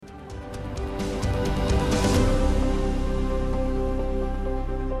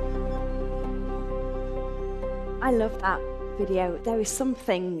I love that video. There is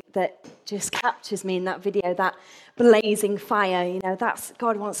something that just captures me in that video, that blazing fire. You know, that's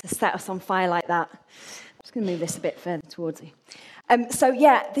God wants to set us on fire like that. I'm just going to move this a bit further towards you.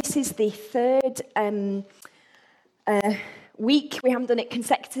 This is the third week. We haven't done it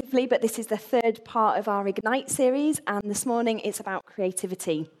consecutively, but this is the third part of our Ignite series, and this morning it's about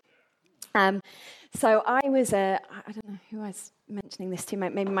creativity. So I was, I don't know who I was mentioning this to,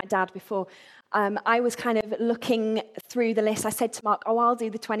 maybe my dad before. I was kind of looking through the list. I said to Mark, I'll do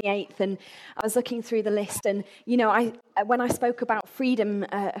the 28th. And I was looking through the list. And, you know, when I spoke about freedom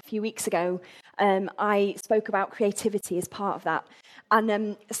a few weeks ago, I spoke about creativity as part of that.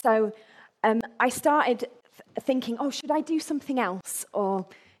 And I started thinking, should I do something else? Or,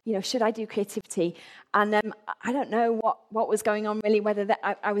 you know, should I do creativity? And I don't know what was going on really, whether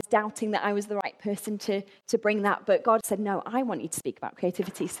I was doubting that I was the right person to bring that. But God said, no, I want you to speak about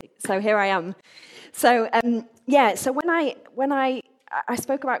creativity. So here I am. So when I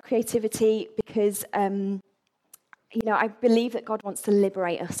spoke about creativity because, I believe that God wants to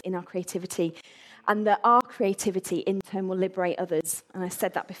liberate us in our creativity, and that our creativity in turn will liberate others. And I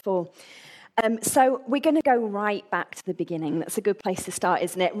said that before. So we're going to go right back to the beginning. That's a good place to start,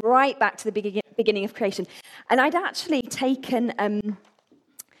 isn't it? Right back to the beginning of creation. And I'd actually taken,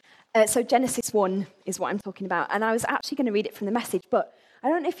 so Genesis 1 is what I'm talking about. And I was actually going to read it from the Message, but I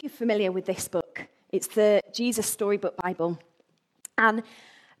don't know if you're familiar with this book. It's the Jesus Storybook Bible. And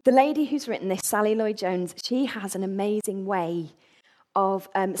the lady who's written this, Sally Lloyd-Jones, she has an amazing way of,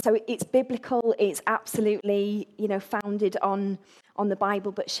 so it's biblical, it's absolutely, founded on the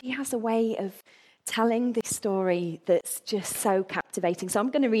Bible, but she has a way of telling this story that's just so captivating. So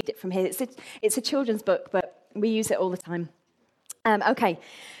I'm going to read it from here. It's a children's book, but we use it all the time.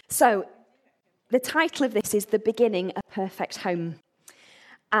 So the title of this is The Beginning, A Perfect Home.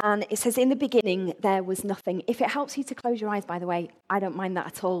 And it says, in the beginning, there was nothing. If it helps you to close your eyes, by the way, I don't mind that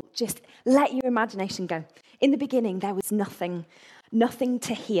at all. Just let your imagination go. In the beginning, there was nothing. Nothing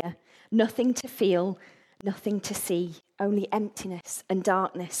to hear, nothing to feel, nothing to see, only emptiness and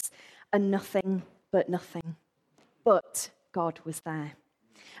darkness and nothing but nothing. But God was there.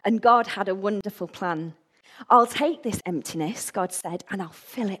 And God had a wonderful plan. I'll take this emptiness, God said, and I'll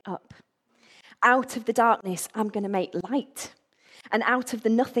fill it up. Out of the darkness, I'm going to make light. And out of the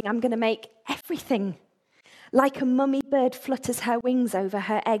nothing, I'm going to make everything. Like a mummy bird flutters her wings over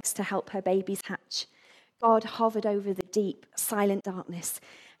her eggs to help her babies hatch, God hovered over the deep, silent darkness.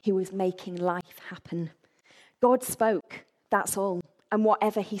 He was making life happen. God spoke, that's all. And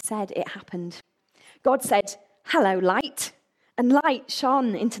whatever he said, it happened. God said, hello, light. And light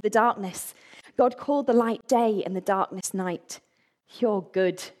shone into the darkness. God called the light day and the darkness night. You're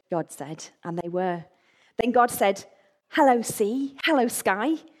good, God said, and they were. Then God said, hello, sea, hello,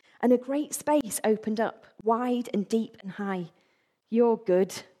 sky. And a great space opened up, wide and deep and high. You're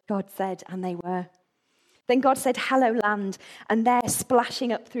good, God said, and they were. Then God said, hello, land, and there,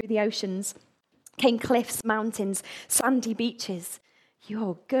 splashing up through the oceans, came cliffs, mountains, sandy beaches.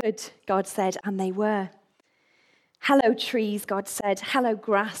 You're good, God said, and they were. Hello, trees, God said, hello,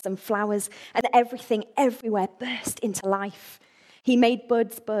 grass and flowers, and everything everywhere burst into life. He made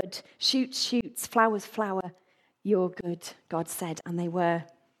buds bud, shoots shoots, flowers flower. You're good, God said, and they were.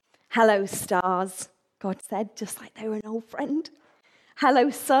 Hello, stars, God said, just like they were an old friend.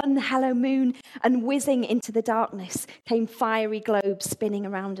 Hello, sun, hello, moon, and whizzing into the darkness came fiery globes spinning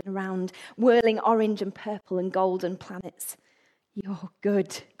around and around, whirling orange and purple and golden planets. You're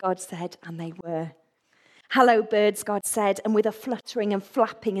good, God said, and they were. Hello, birds, God said, and with a fluttering and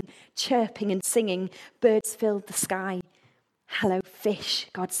flapping and chirping and singing, birds filled the sky. Hello, fish,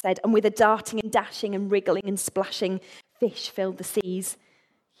 God said, and with a darting and dashing and wriggling and splashing, fish filled the seas.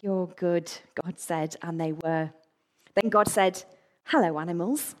 You're good, God said, and they were. Then God said, hello,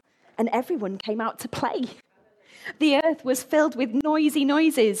 animals, and everyone came out to play. The earth was filled with noisy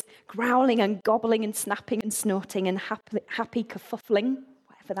noises, growling and gobbling and snapping and snorting and happy kerfuffling,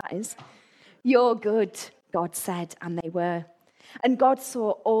 whatever that is. You're good, God said, and they were. And God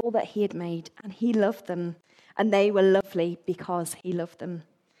saw all that he had made, and he loved them, and they were lovely because he loved them.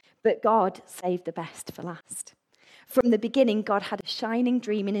 But God saved the best for last. From the beginning, God had a shining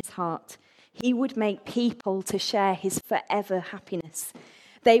dream in his heart. He would make people to share his forever happiness.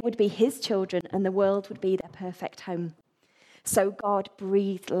 They would be his children, and the world would be their perfect home. So God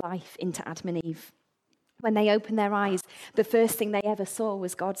breathed life into Adam and Eve. When they opened their eyes, the first thing they ever saw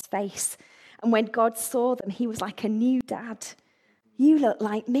was God's face. And when God saw them, he was like a new dad. You look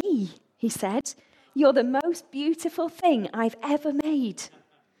like me, he said. You're the most beautiful thing I've ever made.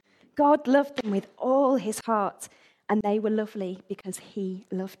 God loved them with all his heart, and they were lovely because he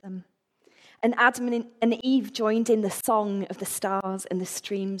loved them. And Adam and Eve joined in the song of the stars and the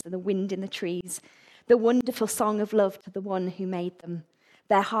streams and the wind in the trees, the wonderful song of love to the one who made them.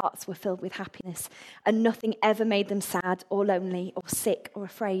 Their hearts were filled with happiness, and nothing ever made them sad or lonely or sick or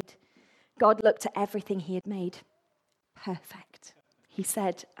afraid. God looked at everything he had made. Perfect, he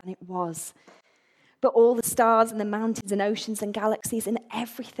said, and it was. But all the stars and the mountains and oceans and galaxies and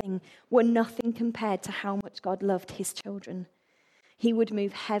everything were nothing compared to how much God loved his children. He would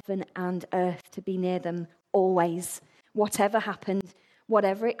move heaven and earth to be near them always. Whatever happened,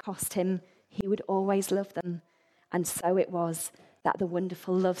 whatever it cost him, he would always love them. And so it was that the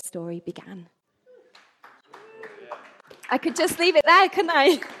wonderful love story began. I could just leave it there, couldn't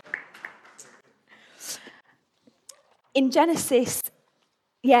I? In Genesis,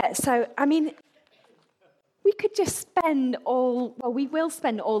 we could just spend we will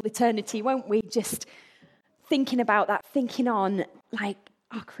spend all eternity, won't we, just thinking about that, thinking on, like,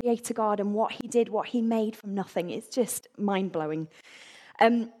 our Creator God and what he did, what he made from nothing. It's just mind-blowing.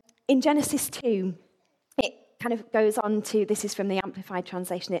 In Genesis 2, it kind of goes on to, this is from the Amplified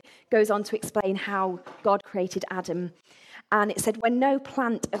Translation, it goes on to explain how God created Adam. And it said, when no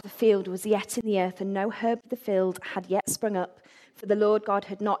plant of the field was yet in the earth and no herb of the field had yet sprung up, for the Lord God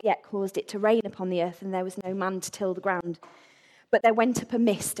had not yet caused it to rain upon the earth, and there was no man to till the ground. But there went up a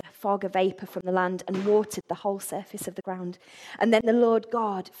mist, a fog, a vapour from the land, and watered the whole surface of the ground. And then the Lord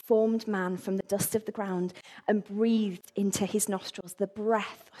God formed man from the dust of the ground and breathed into his nostrils the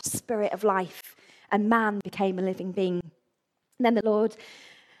breath or spirit of life, and man became a living being. And then the Lord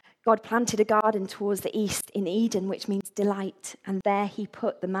God planted a garden towards the east in Eden, which means delight, and there he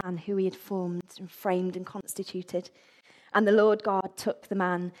put the man who he had formed and framed and constituted. And the Lord God took the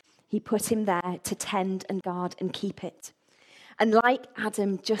man, he put him there to tend and guard and keep it. And like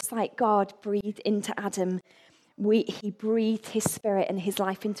Adam, just like God breathed into Adam, he breathed his spirit and his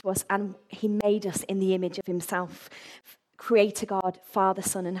life into us, and he made us in the image of himself. Creator God, Father,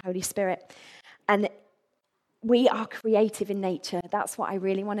 Son, and Holy Spirit. And we are creative in nature. That's what I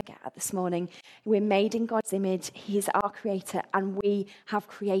really want to get at this morning. We're made in God's image. He's our creator, and we have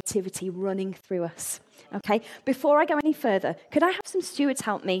creativity running through us. Okay? Before I go any further, could I have some stewards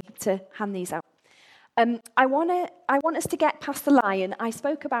help me to hand these out? I want us to get past the lie, and I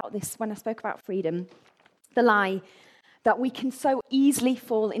spoke about this when I spoke about freedom, the lie that we can so easily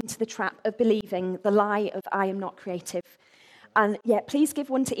fall into the trap of believing the lie of I am not creative. And please give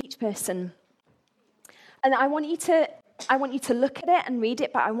one to each person. And I want you to look at it and read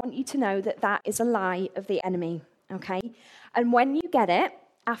it, but I want you to know that that is a lie of the enemy, okay? And when you get it,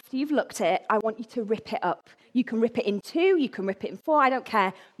 after you've looked at it, I want you to rip it up. You can rip it in 2, you can rip it in 4, I don't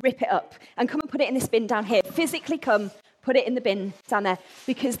care. Rip it up and come and put it in this bin down here. Physically come, put it in the bin down there,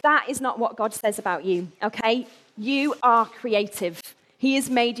 because that is not what God says about you, okay? You are creative. He has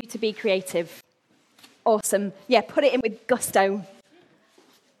made you to be creative. Awesome. Yeah, put it in with gusto.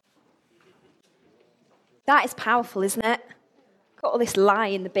 That is powerful, isn't it? Got all this lie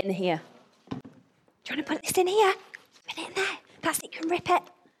in the bin here. Do you want to put this in here? Put it in there. That's it, you can rip it. Do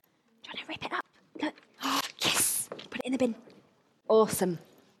you want to rip it up? Look. Oh, yes. Put it in the bin. Awesome.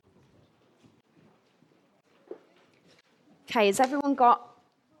 Okay, has everyone got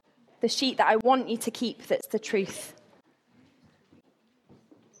the sheet that I want you to keep that's the truth?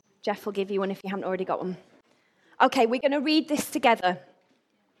 Jeff will give you one if you haven't already got one. Okay, we're going to read this together.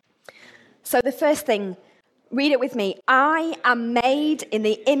 So the first thing, read it with me. I am made in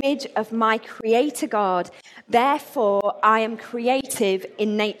the image of my Creator God. Therefore, I am creative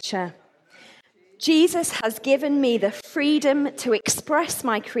in nature. Jesus has given me the freedom to express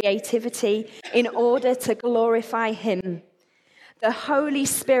my creativity in order to glorify him. The Holy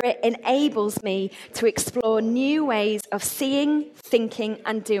Spirit enables me to explore new ways of seeing, thinking,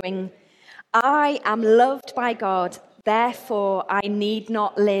 and doing. I am loved by God. Therefore, I need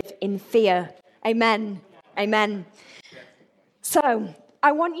not live in fear. Amen. Amen. So,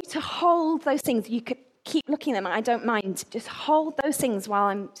 I want you to hold those things. You could keep looking at them. I don't mind. Just hold those things while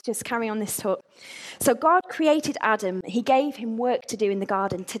I'm just carrying on this talk. So, God created Adam. He gave him work to do in the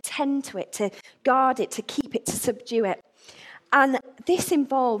garden, to tend to it, to guard it, to keep it, to subdue it. And this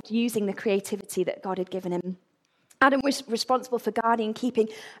involved using the creativity that God had given him. Adam was responsible for guarding, keeping,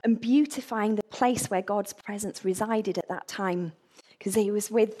 and beautifying the place where God's presence resided at that time. Because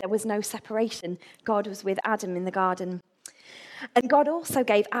there was no separation. God was with Adam in the garden. And God also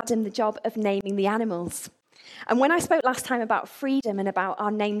gave Adam the job of naming the animals. And when I spoke last time about freedom and about our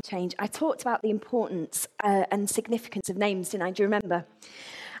name change, I talked about the importance and significance of names, didn't I? Do you remember?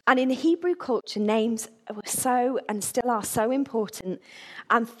 And in Hebrew culture, names were so and still are so important,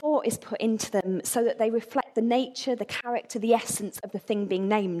 and thought is put into them so that they reflect the nature, the character, the essence of the thing being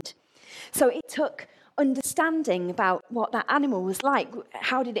named. So it took understanding about what that animal was like.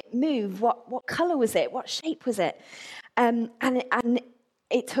 How did it move? What colour was it? What shape was it? And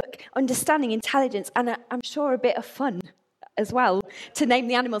it took understanding, intelligence, and I'm sure a bit of fun as well to name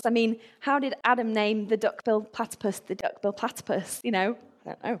the animals. I mean, how did Adam name the duck-billed platypus the duck-billed platypus? You know, I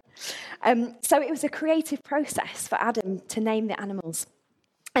don't know. So it was a creative process for Adam to name the animals.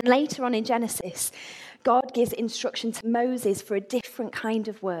 And later on in Genesis, God gives instruction to Moses for a different kind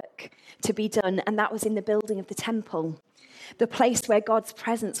of work to be done, and that was in the building of the temple, the place where God's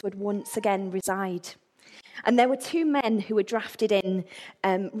presence would once again reside. And there were two men who were drafted in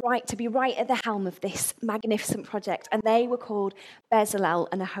to be right at the helm of this magnificent project, and they were called Bezalel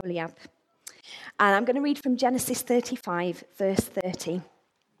and Aholiab. And I'm going to read from Genesis 35, verse 30.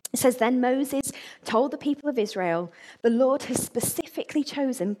 It says, "Then Moses told the people of Israel, 'The Lord has specifically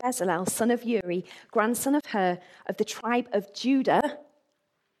chosen Bezalel, son of Uri, grandson of Hur, of the tribe of Judah.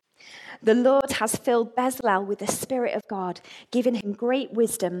 The Lord has filled Bezalel with the Spirit of God, giving him great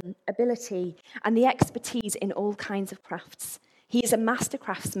wisdom, ability, and the expertise in all kinds of crafts. He is a master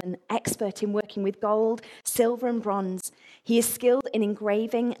craftsman, expert in working with gold, silver, and bronze. He is skilled in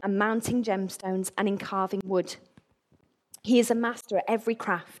engraving and mounting gemstones and in carving wood. He is a master at every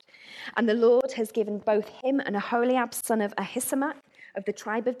craft, and the Lord has given both him and Aholiab, son of Ahisamach, of the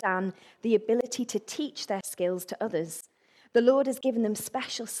tribe of Dan, the ability to teach their skills to others. The Lord has given them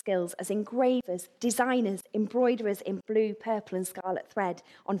special skills as engravers, designers, embroiderers in blue, purple, and scarlet thread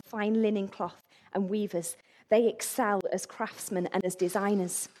on fine linen cloth, and weavers. They excel as craftsmen and as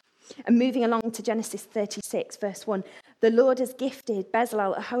designers.' And moving along to Genesis 36, verse 1, the Lord has gifted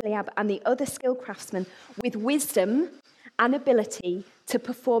Bezalel, Aholiab, and the other skilled craftsmen with wisdom and ability to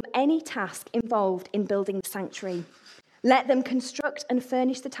perform any task involved in building the sanctuary. Let them construct and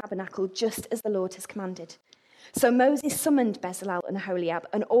furnish the tabernacle just as the Lord has commanded." So Moses summoned Bezalel and Aholiab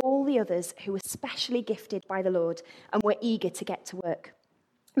and all the others who were specially gifted by the Lord and were eager to get to work.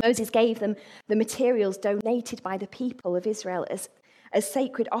 Moses gave them the materials donated by the people of Israel as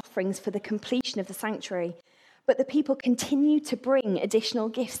sacred offerings for the completion of the sanctuary. But the people continued to bring additional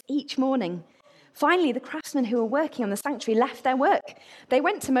gifts each morning. Finally, the craftsmen who were working on the sanctuary left their work. They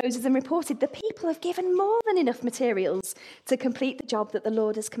went to Moses and reported, "The people have given more than enough materials to complete the job that the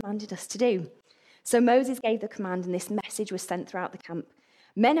Lord has commanded us to do." So Moses gave the command, and this message was sent throughout the camp.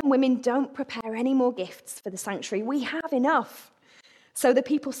 "Men and women, don't prepare any more gifts for the sanctuary. We have enough." So the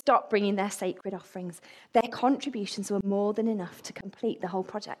people stopped bringing their sacred offerings. Their contributions were more than enough to complete the whole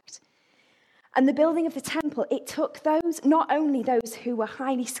project. And the building of the temple, it took those, not only those who were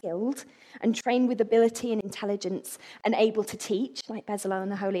highly skilled and trained with ability and intelligence and able to teach, like Bezalel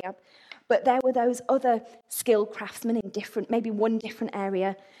and Aholiab, but there were those other skilled craftsmen in maybe one different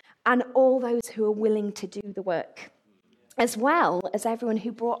area, and all those who were willing to do the work, as well as everyone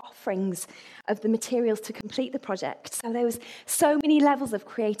who brought offerings of the materials to complete the project. So there was so many levels of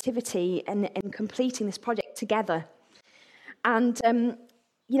creativity in completing this project together. And,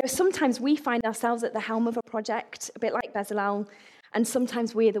 sometimes we find ourselves at the helm of a project, a bit like Bezalel, and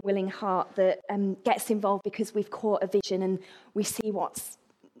sometimes we're the willing heart that gets involved because we've caught a vision and we see what's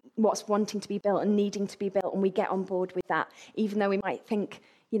wanting to be built and needing to be built, and we get on board with that, even though we might think,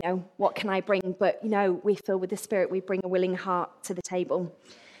 what can I bring? But, we feel with the Spirit, we bring a willing heart to the table.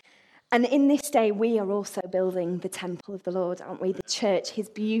 And in this day, we are also building the temple of the Lord, aren't we? The church, his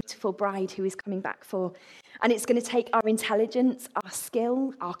beautiful bride who is coming back for. And it's going to take our intelligence, our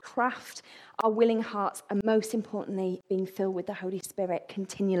skill, our craft, our willing hearts, and most importantly, being filled with the Holy Spirit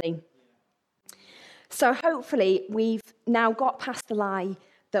continually. So hopefully, we've now got past the lie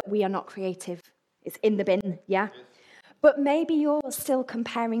that we are not creative. It's in the bin, yeah? But maybe you're still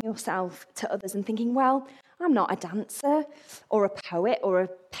comparing yourself to others and thinking, well, I'm not a dancer or a poet or a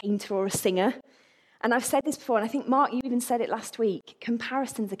painter or a singer. And I've said this before, and I think, Mark, you even said it last week.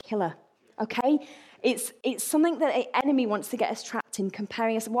 Comparison's a killer, okay? It's something that the enemy wants to get us trapped in,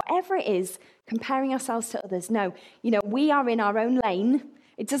 comparing us, whatever it is, comparing ourselves to others. No, we are in our own lane.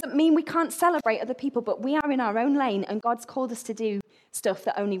 It doesn't mean we can't celebrate other people, but we are in our own lane, and God's called us to do stuff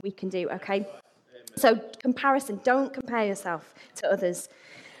that only we can do, okay? So comparison, don't compare yourself to others.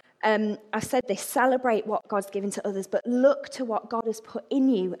 I've said this, celebrate what God's given to others, but look to what God has put in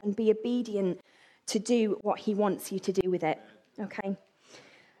you and be obedient to do what he wants you to do with it, okay?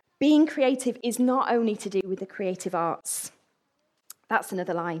 Being creative is not only to do with the creative arts. That's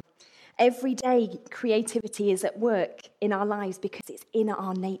another lie. Every day, creativity is at work in our lives because it's in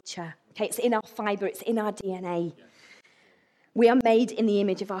our nature, okay? It's in our fibre, it's in our DNA. We are made in the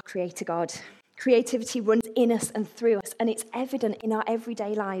image of our Creator God. Creativity runs in us and through us, and it's evident in our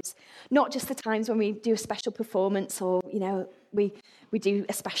everyday lives, not just the times when we do a special performance or, we do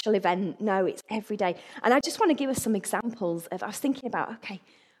a special event. No, it's every day. And I just want to give us some examples of, I was thinking about, okay,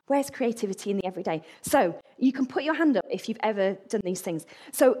 where's creativity in the everyday? So you can put your hand up if you've ever done these things.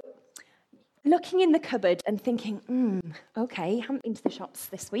 So looking in the cupboard and thinking, okay, I haven't been to the shops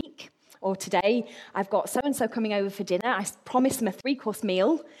this week or today. I've got so-and-so coming over for dinner. I promised them a 3-course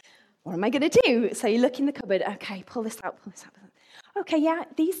meal. What am I going to do? So you look in the cupboard. Okay, pull this out, pull this out. Okay, yeah,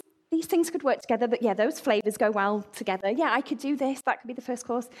 these things could work together. But yeah, those flavors go well together. Yeah, I could do this. That could be the first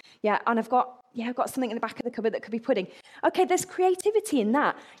course. Yeah, and I've got something in the back of the cupboard that could be pudding. Okay, there's creativity in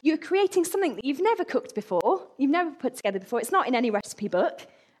that. You're creating something that you've never cooked before. You've never put together before. It's not in any recipe book.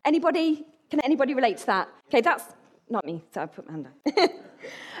 Can anybody relate to that? Okay, that's not me, so I put my hand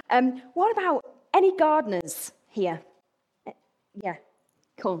down. What about any gardeners here? Yeah,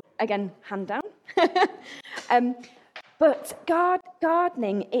 cool. Again, hand down. But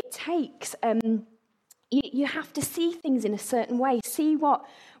gardening, it takes, you have to see things in a certain way, see what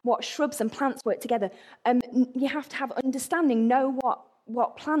shrubs and plants work together. You have to have understanding, know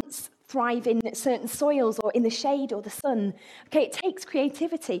what plants thrive in certain soils or in the shade or the sun. Okay, it takes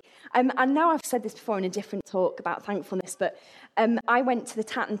creativity. I know I've said this before in a different talk about thankfulness, but I went to the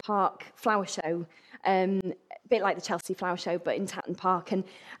Tatton Park flower show, a bit like the Chelsea flower show, but in Tatton Park, and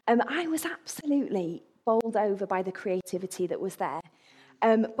I was absolutely bowled over by the creativity that was there,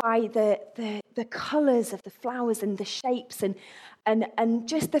 by the colours of the flowers and the shapes and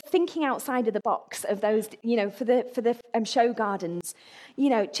just the thinking outside of the box of those, for the show gardens,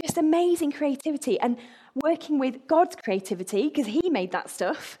 just amazing creativity and working with God's creativity because He made that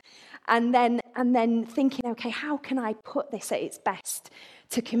stuff, and then thinking, okay, how can I put this at its best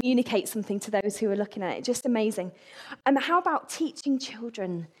to communicate something to those who are looking at it? Just amazing. And how about teaching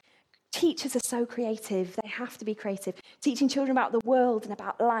children? Teachers are so creative. They have to be creative. Teaching children about the world and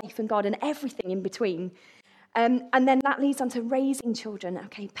about life and God and everything in between. And then that leads on to raising children.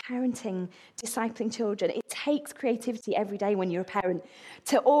 Okay, parenting, discipling children. It takes creativity every day when you're a parent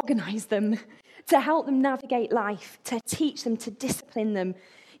to organize them, to help them navigate life, to teach them, to discipline them.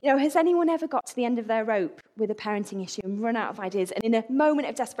 Has anyone ever got to the end of their rope with a parenting issue and run out of ideas and in a moment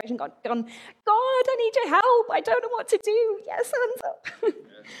of desperation gone, God, I need your help. I don't know what to do. Yes, hands up.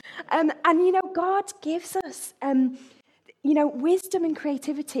 God gives us, wisdom and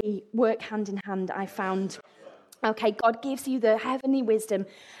creativity work hand in hand, I found. Okay, God gives you the heavenly wisdom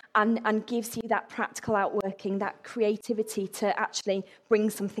and gives you that practical outworking, that creativity to actually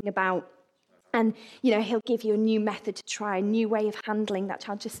bring something about. And, He'll give you a new method to try, a new way of handling. That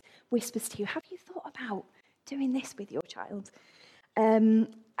child just whispers to you, have you thought about doing this with your child?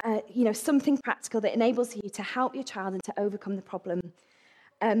 Something practical that enables you to help your child and to overcome the problem.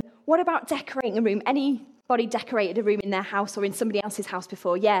 What about decorating a room? Anybody decorated a room in their house or in somebody else's house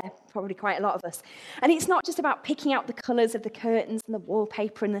before? Yeah, probably quite a lot of us. And it's not just about picking out the colours of the curtains and the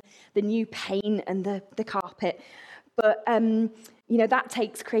wallpaper and the new paint and the carpet. But, that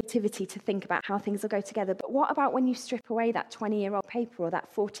takes creativity to think about how things will go together. But what about when you strip away that 20-year-old paper or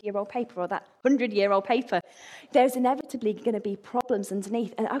that 40-year-old paper or that 100-year-old paper? There's inevitably going to be problems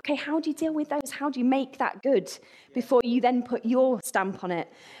underneath. And, okay, how do you deal with those? How do you make that good before you then put your stamp on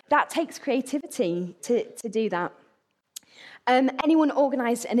it? That takes creativity to do that. Anyone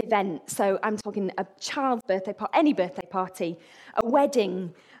organised an event? So I'm talking a child's birthday party, any birthday party, a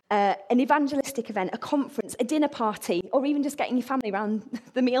wedding, an evangelistic event, a conference, a dinner party, or even just getting your family around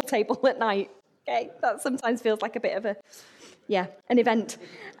the meal table at night. Okay, that sometimes feels like a bit of an event.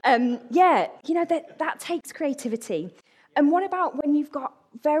 That takes creativity. And what about when you've got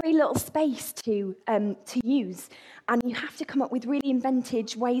very little space to use, and you have to come up with really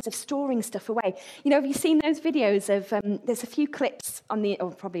inventive ways of storing stuff away? Have you seen those videos of? There's a few clips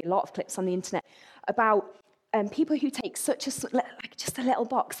or probably a lot of clips on the internet about people who take just a little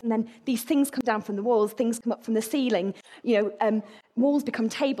box, and then these things come down from the walls, things come up from the ceiling. Walls become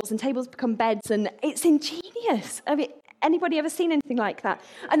tables, and tables become beds, and it's ingenious. I mean, anybody ever seen anything like that?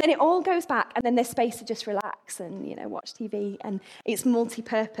 And then it all goes back, and then there's space to just relax and watch TV, and it's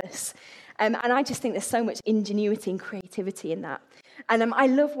multi-purpose. And I just think there's so much ingenuity and creativity in that. And I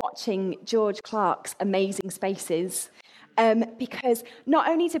love watching George Clark's Amazing Spaces. Because not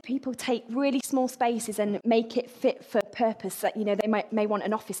only do people take really small spaces and make it fit for purpose, that they may want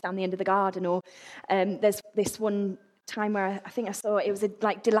an office down the end of the garden, or there's this one time where I think I saw it was a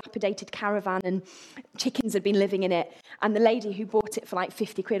dilapidated caravan and chickens had been living in it, and the lady who bought it for like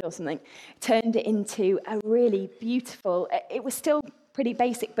 50 quid or something turned it into a really beautiful, it was still pretty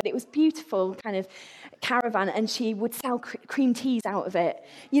basic, but it was beautiful kind of caravan, and she would sell cream teas out of it,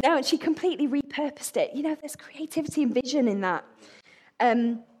 and she completely repurposed it. There's creativity and vision in that.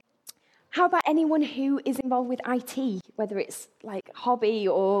 How about anyone who is involved with IT, whether it's like hobby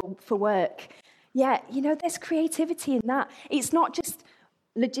or for work? Yeah, there's creativity in that. It's not just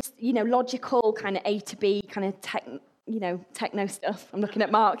logical kind of A to B kind of techno stuff. I'm looking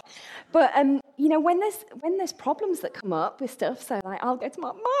at Mark. But, when there's problems that come up with stuff, so like I'll go to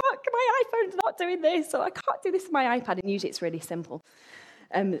Mark, my iPhone's not doing this, or I can't do this with my iPad, and usually it's really simple.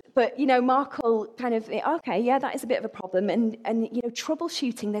 But Mark will kind of think, okay, yeah, that is a bit of a problem. And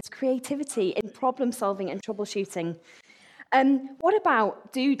troubleshooting, there's creativity in problem solving and troubleshooting. What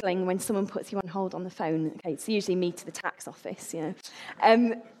about doodling when someone puts you on hold on the phone? Okay, it's usually me to the tax office,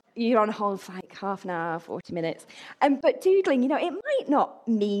 You're on hold for like half an hour, 40 minutes. But doodling, it might not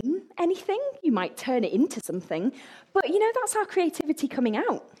mean anything. You might turn it into something. But, that's our creativity coming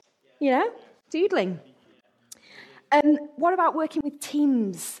out, doodling. What about working with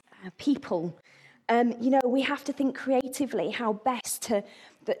teams, people? We have to think creatively how best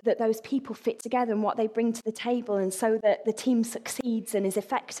that those people fit together and what they bring to the table, and so that the team succeeds and is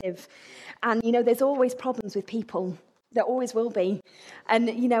effective. And, there's always problems with people. There always will be.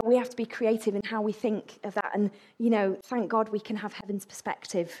 And, we have to be creative in how we think of that. And, thank God we can have heaven's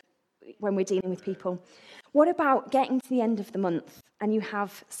perspective when we're dealing with people. What about getting to the end of the month and you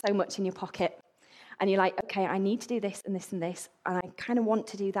have so much in your pocket? And you're like, okay, I need to do this and this and this, and I kind of want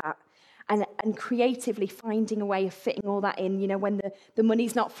to do that. And creatively finding a way of fitting all that in, when the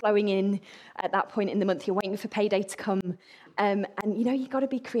money's not flowing in at that point in the month, you're waiting for payday to come. And, you've got to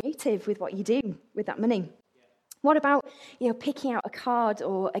be creative with what you do with that money. What about, picking out a card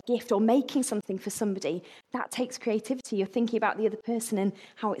or a gift or making something for somebody? That takes creativity. You're thinking about the other person and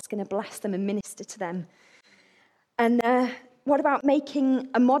how it's going to bless them and minister to them. And what about making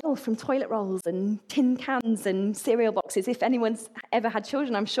a model from toilet rolls and tin cans and cereal boxes? If anyone's ever had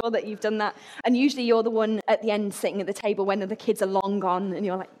children, I'm sure that you've done that. And usually you're the one at the end sitting at the table when the kids are long gone, and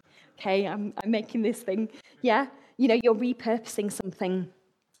you're like, okay, I'm making this thing. Yeah, you're repurposing something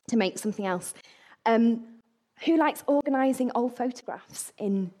to make something else. Who likes organising old photographs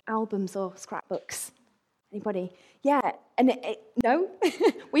in albums or scrapbooks? Anybody? Yeah, and no?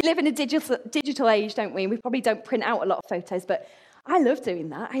 We live in a digital age, don't we? We probably don't print out a lot of photos, but I love doing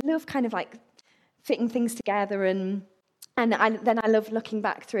that. I love kind of like fitting things together, and then I love looking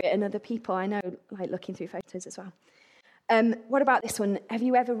back through it, and other people I know like looking through photos as well. What about this one? Have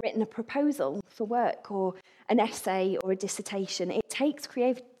you ever written a proposal for work or an essay or a dissertation? It takes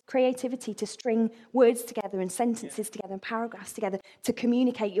creativity to string words together and sentences together and paragraphs together to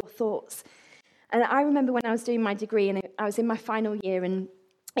communicate your thoughts. And I remember when I was doing my degree and I was in my final year, and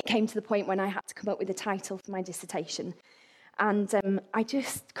it came to the point when I had to come up with a title for my dissertation. And I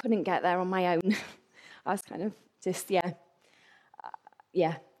just couldn't get there on my own. I was kind of just, it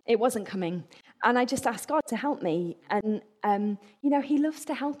wasn't coming. And I just asked God to help me. And, he loves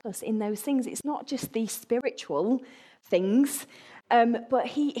to help us in those things. It's not just the spiritual things, but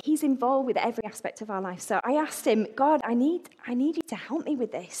he's involved with every aspect of our life. So I asked him, God, I need you to help me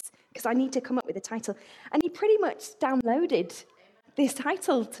with this, because I need to come up with a title. And he pretty much downloaded this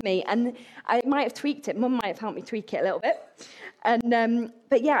title to me, and I might have tweaked it. Mum might have helped me tweak it a little bit. And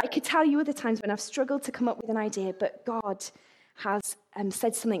but I could tell you other times when I've struggled to come up with an idea, but God has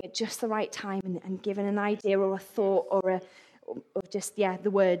said something at just the right time and given an idea or a thought or just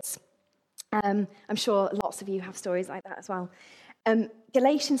the words. I'm sure lots of you have stories like that as well.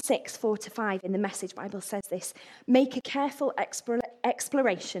 Galatians 6, 4-5 in the Message Bible says this: make a careful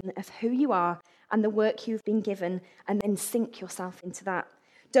exploration of who you are and the work you've been given, and then sink yourself into that.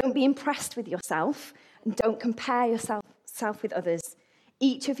 Don't be impressed with yourself, and don't compare yourself with others.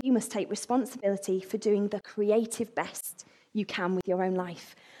 Each of you must take responsibility for doing the creative best you can with your own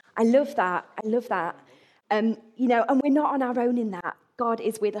life. I love that. And we're not on our own in that. God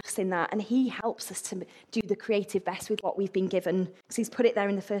is with us in that, and he helps us to do the creative best with what we've been given, because he's put it there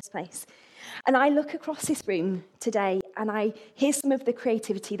in the first place. And I look across this room today, and here's some of the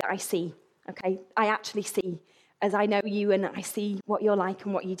creativity that I see, okay? I actually see, as I know you, and I see what you're like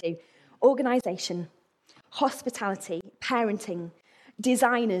and what you do. Organisation, hospitality, parenting,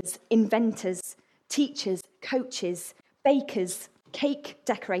 designers, inventors, teachers, coaches, bakers, cake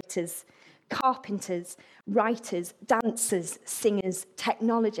decorators, carpenters, writers, dancers, singers,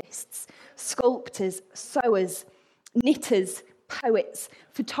 technologists, sculptors, sewers, knitters, poets,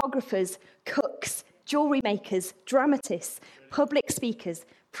 photographers, cooks, jewellery makers, dramatists, public speakers,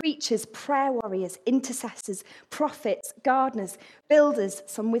 preachers, prayer warriors, intercessors, prophets, gardeners, builders,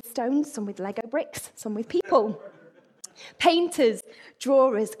 some with stones, some with Lego bricks, some with people. Painters,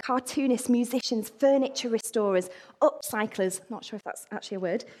 drawers, cartoonists, musicians, furniture restorers, upcyclers, not sure if that's actually a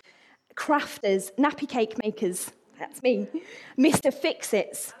word, crafters, nappy cake makers, that's me, Mr.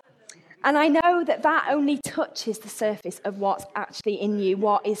 Fix-Its, And I know that that only touches the surface of what's actually in you,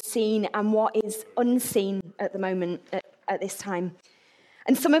 what is seen and what is unseen at the moment, at this time.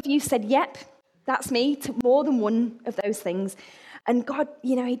 And some of you said, yep, that's me, to more than one of those things. And God,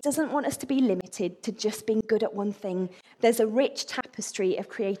 he doesn't want us to be limited to just being good at one thing. There's a rich tapestry of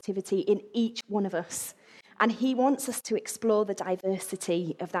creativity in each one of us. And he wants us to explore the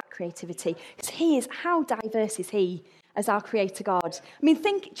diversity of that creativity. Because how diverse is he as our creator God? I mean,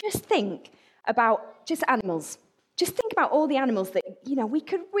 just think about just animals. Just think about all the animals that, we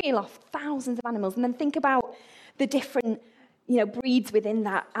could reel off thousands of animals, and then think about the different, breeds within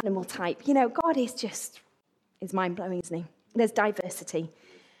that animal type. God is mind-blowing, isn't he? There's diversity.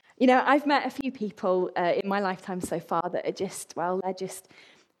 I've met a few people in my lifetime so far that are they're just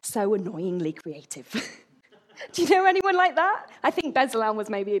so annoyingly creative. Do you know anyone like that? I think Bezalel was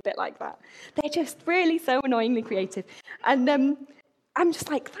maybe a bit like that. They're just really so annoyingly creative. And I'm just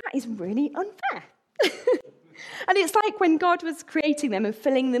like, that is really unfair. And it's like when God was creating them and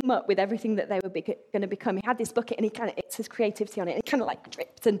filling them up with everything that they were going to become. He had this bucket and it says creativity on it. And it kind of like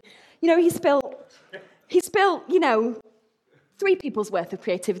dripped. And, he spilt 3 people's worth of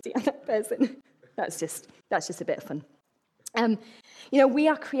creativity on that person. That's just a bit of fun. We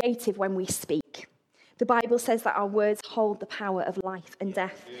are creative when we speak. The Bible says that our words hold the power of life and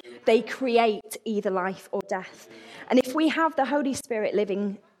death. They create either life or death. And if we have the Holy Spirit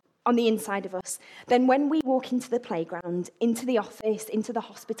living on the inside of us, then when we walk into the playground, into the office, into the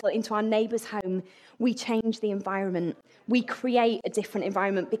hospital, into our neighbour's home, we change the environment. We create a different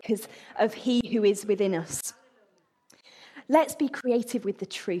environment because of he who is within us. Let's be creative with the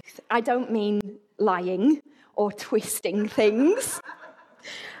truth. I don't mean lying or twisting things.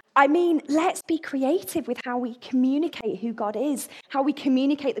 I mean, let's be creative with how we communicate who God is, how we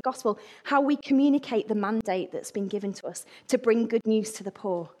communicate the gospel, how we communicate the mandate that's been given to us to bring good news to the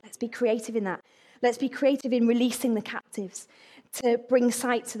poor. Let's be creative in that. Let's be creative in releasing the captives, to bring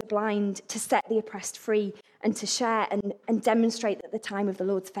sight to the blind, to set the oppressed free, and to share and demonstrate that the time of the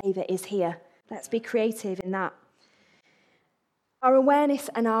Lord's favour is here. Let's be creative in that. Our awareness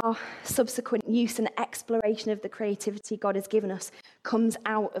and our subsequent use and exploration of the creativity God has given us comes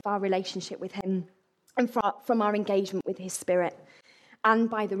out of our relationship with him and from our engagement with his Spirit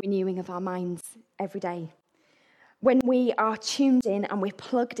and by the renewing of our minds every day. When we are tuned in and we're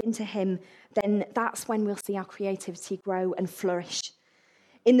plugged into him, then that's when we'll see our creativity grow and flourish.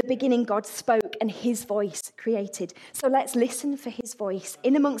 In the beginning, God spoke and his voice created. So let's listen for his voice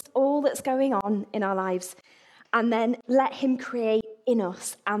in amongst all that's going on in our lives. And then let him create in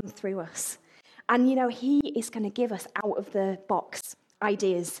us and through us. And, he is going to give us out of the box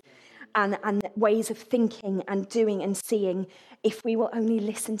ideas and ways of thinking and doing and seeing if we will only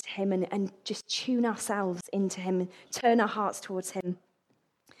listen to him and just tune ourselves into him and turn our hearts towards him.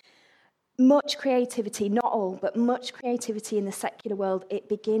 Much creativity, not all, but much creativity in the secular world, it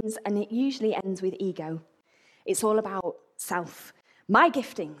begins and it usually ends with ego. It's all about self, my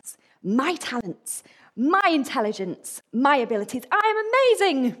giftings, my talents, my intelligence, my abilities. I am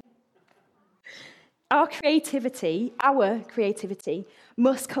amazing. Our creativity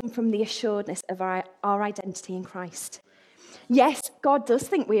must come from the assuredness of our identity in Christ. Yes, God does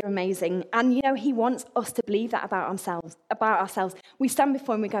think we are amazing. And, he wants us to believe that about ourselves. We stand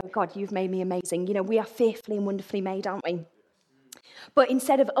before him and we go, God, you've made me amazing. We are fearfully and wonderfully made, aren't we? But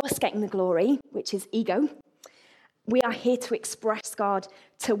instead of us getting the glory, which is ego, we are here to express God,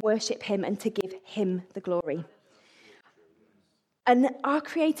 to worship him, and to give him the glory. And our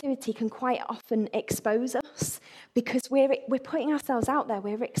creativity can quite often expose us because we're putting ourselves out there.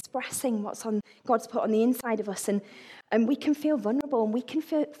 We're expressing what's on God's put on the inside of us, and we can feel vulnerable, and we can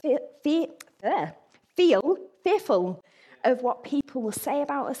feel fearful of what people will say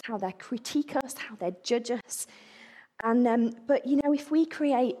about us, how they critique us, how they judge us. And but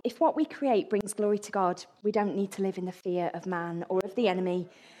if what we create brings glory to God, we don't need to live in the fear of man or of the enemy.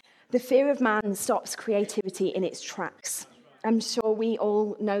 The fear of man stops creativity in its tracks. I'm sure we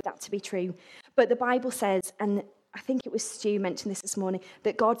all know that to be true. But the Bible says, and I think it was Stu mentioned this morning,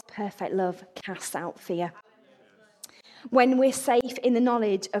 that God's perfect love casts out fear. When we're safe in the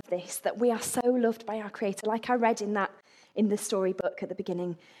knowledge of this, that we are so loved by our Creator, like I read in the storybook at the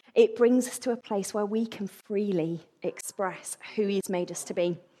beginning, it brings us to a place where we can freely express who he's made us to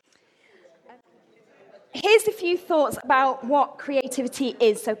be. Here's a few thoughts about what creativity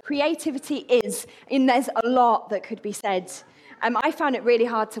is. So creativity is, and there's a lot that could be said. I found it really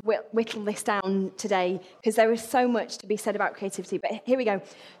hard to whittle this down today because there is so much to be said about creativity. But here we go.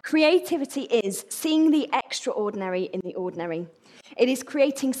 Creativity is seeing the extraordinary in the ordinary. It is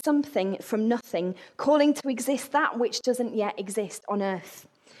creating something from nothing, calling to exist that which doesn't yet exist on earth.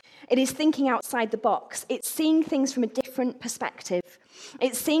 It is thinking outside the box. It's seeing things from a different perspective.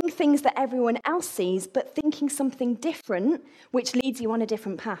 It's seeing things that everyone else sees, but thinking something different, which leads you on a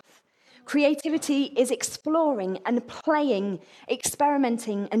different path. Creativity is exploring and playing,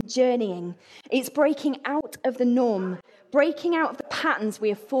 experimenting and journeying. It's breaking out of the norm, breaking out of the patterns we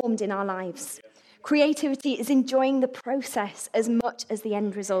have formed in our lives. Creativity is enjoying the process as much as the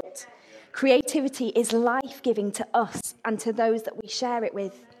end result. Creativity is life-giving to us and to those that we share it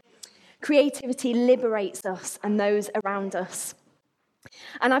with. Creativity liberates us and those around us.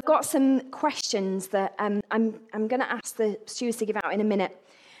 And I've got some questions that I'm going to ask the stewards to give out in a minute.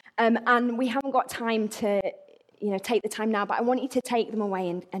 And we haven't got time to, take the time now, but I want you to take them away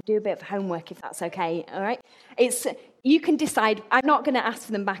and do a bit of homework, if that's okay, all right? You can decide. I'm not going to ask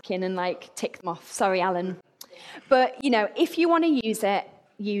for them back in and, tick them off. Sorry, Alan. But, if you want to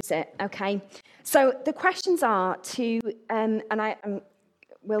use it, okay? So the questions are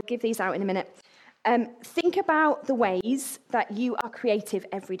we'll give these out in a minute. Think about the ways that you are creative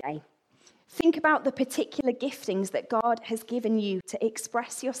every day. Think about the particular giftings that God has given you to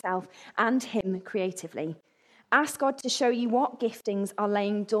express yourself and Him creatively. Ask God to show you what giftings are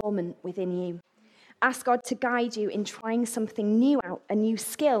laying dormant within you. Ask God to guide you in trying something new out, a new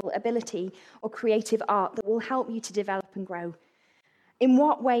skill, ability, or creative art that will help you to develop and grow. In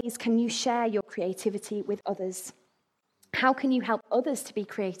what ways can you share your creativity with others? How can you help others to be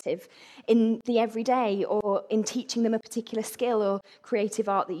creative in the everyday or in teaching them a particular skill or creative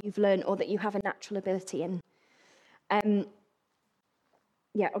art that you've learned or that you have a natural ability in?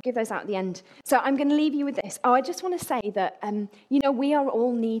 I'll give those out at the end. So I'm going to leave you with this. I just want to say that, we are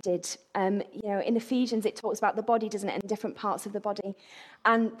all needed. In Ephesians, it talks about the body, doesn't it, and different parts of the body.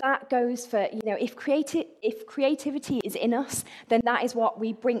 And that goes for, if creativity is in us, then that is what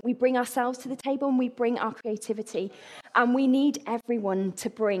we bring. We bring ourselves to the table and we bring our creativity. And we need everyone to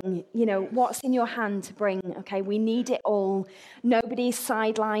bring, what's in your hand to bring, okay? We need it all. Nobody's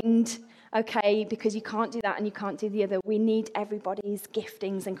sidelined. Okay, because you can't do that and you can't do the other. We need everybody's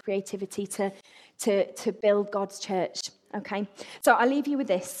giftings and creativity to build God's church. Okay, so I'll leave you with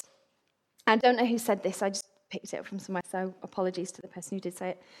this. I don't know who said this. I just picked it up from somewhere, so apologies to the person who did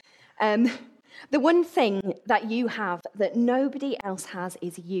say it. The one thing that you have that nobody else has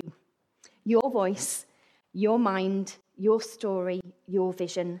is you. Your voice, your mind, your story, your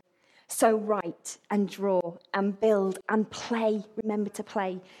vision. So write and draw and build and play, remember to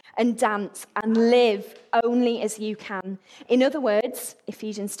play, and dance and live only as you can. In other words,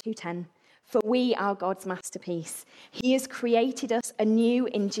 Ephesians 2:10, for we are God's masterpiece. He has created us anew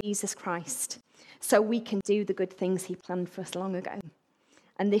in Jesus Christ so we can do the good things he planned for us long ago.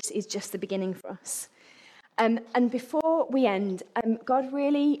 And this is just the beginning for us. And before we end, God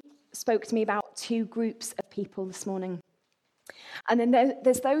really spoke to me about two groups of people this morning. And then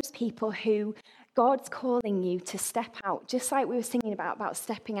there's those people who God's calling you to step out, just like we were singing about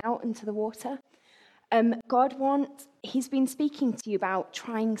stepping out into the water. He's been speaking to you about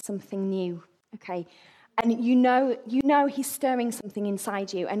trying something new, okay? And you know he's stirring something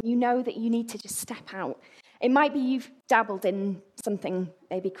inside you, and you know that you need to just step out. It might be you've dabbled in something,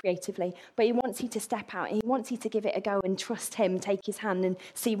 maybe creatively, but he wants you to step out, and he wants you to give it a go and trust him, take his hand and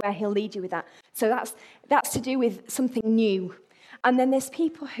see where he'll lead you with that. So that's to do with something new. And then there's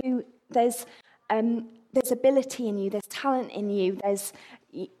people who there's ability in you, there's talent in you, there's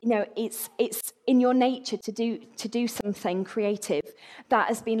it's in your nature to do something creative that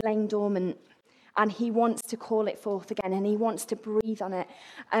has been laying dormant, and he wants to call it forth again, and he wants to breathe on it.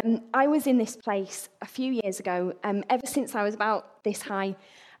 I was in this place a few years ago. Ever since I was about this high,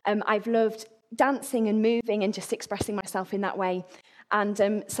 I've loved dancing and moving and just expressing myself in that way. And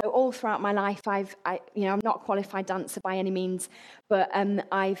so all throughout my life, I'm not a qualified dancer by any means, but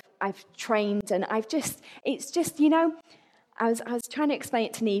I've trained, and it's just I was trying to explain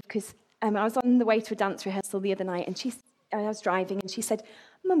it to Neve because I was on the way to a dance rehearsal the other night, and I was driving, and she said,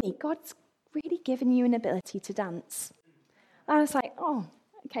 "Mummy, God's really given you an ability to dance." And I was like, "Oh,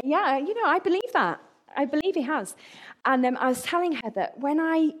 okay, yeah, I believe that. I believe he has." And I was telling her that when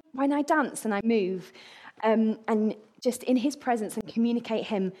I dance and I move, and just in his presence and communicate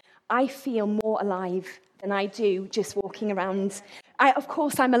him, I feel more alive than I do just walking around. Of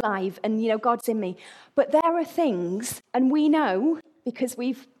course, I'm alive, and God's in me. But there are things, and we know because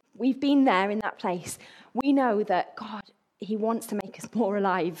we've been there in that place. We know that God, he wants to make us more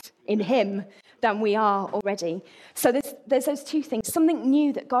alive in him than we are already. So there's those two things. Something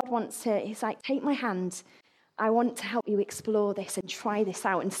new that God wants to. He's like, take my hand. I want to help you explore this and try this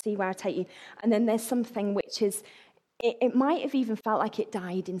out and see where I take you. And then there's something which is, it might have even felt like it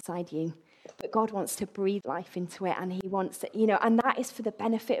died inside you. but God wants to breathe life into it, and he wants to, and that is for the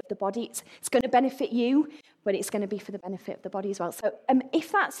benefit of the body. It's going to benefit you, but it's going to be for the benefit of the body as well. So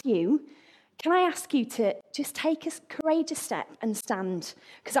if that's you, can I ask you to just take a courageous step and stand?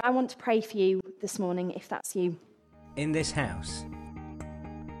 Because I want to pray for you this morning, if that's you. In this house,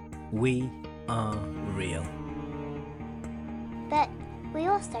 we are real. But we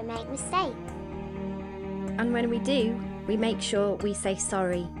also make mistakes. And when we do, we make sure we say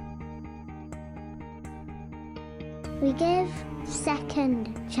sorry. We give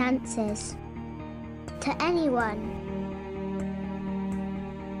second chances to anyone.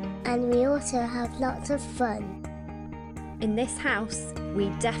 And we also have lots of fun. In this house, we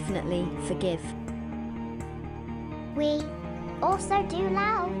definitely forgive. We also do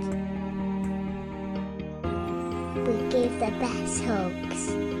loud. We give the best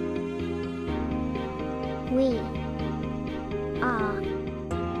hugs. We are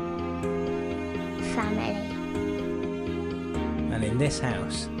family. And in this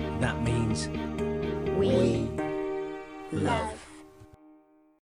house, that means We love.